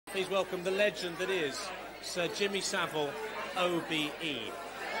Please welcome the legend that is Sir Jimmy Savile, OBE.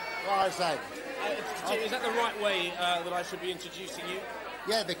 What I said. Is that the right way that I should be introducing you?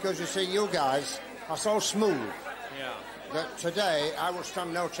 Yeah, because you see, you guys are so smooth. Yeah. That today I will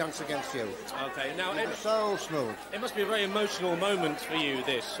stand no chance against you. Okay, now You're so smooth. it must be a very emotional moment for you,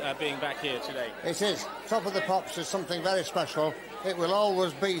 this being back here today. It is. Top of the Pops is something very special. It will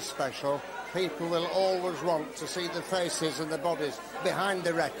always be special. People will always want to see the faces and the bodies behind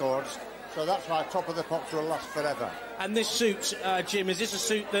the records. So that's why Top of the Pops will last forever. And this suit, Jim, is this a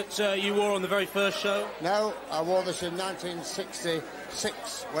suit that you wore on the very first show? No, I wore this in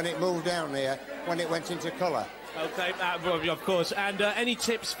 1966 when it moved down here, when it went into colour. Okay, well, of course. And any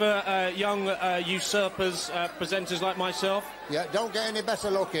tips for young usurpers, presenters like myself? Yeah, don't get any better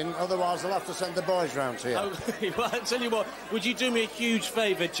looking, otherwise I'll have to send the boys round to you. Oh, well, I'll tell you what, would you do me a huge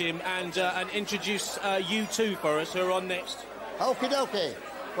favour, Jim, and introduce you two for us who are on next? Okie dokie.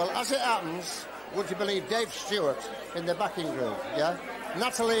 Well, as it happens, would you believe Dave Stewart in the backing group, yeah?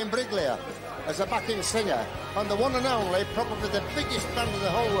 Natalie Imbriglia as a backing singer, and the one and only, probably the biggest band in the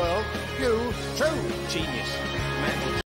whole world, U2. Genius. Man.